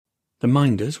The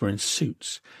minders were in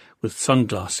suits, with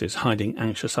sunglasses hiding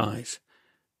anxious eyes.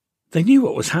 They knew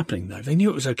what was happening, though. They knew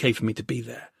it was okay for me to be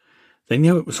there. They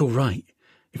knew it was all right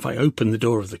if I opened the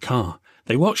door of the car.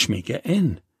 They watched me get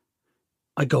in.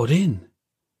 I got in.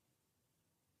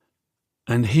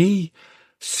 And he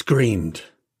screamed.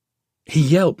 He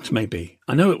yelped, maybe.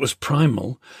 I know it was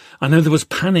primal. I know there was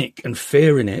panic and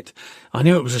fear in it. I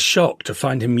knew it was a shock to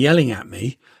find him yelling at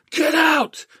me, "Get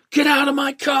out! Get out of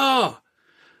my car!"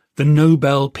 The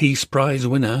Nobel Peace Prize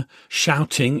winner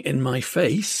shouting in my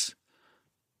face.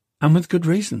 And with good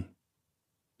reason.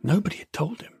 Nobody had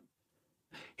told him.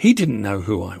 He didn't know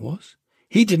who I was.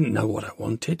 He didn't know what I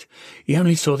wanted. He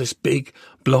only saw this big,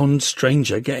 blonde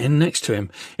stranger get in next to him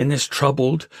in this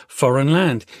troubled, foreign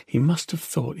land. He must have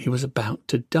thought he was about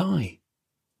to die.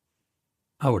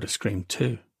 I would have screamed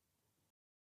too.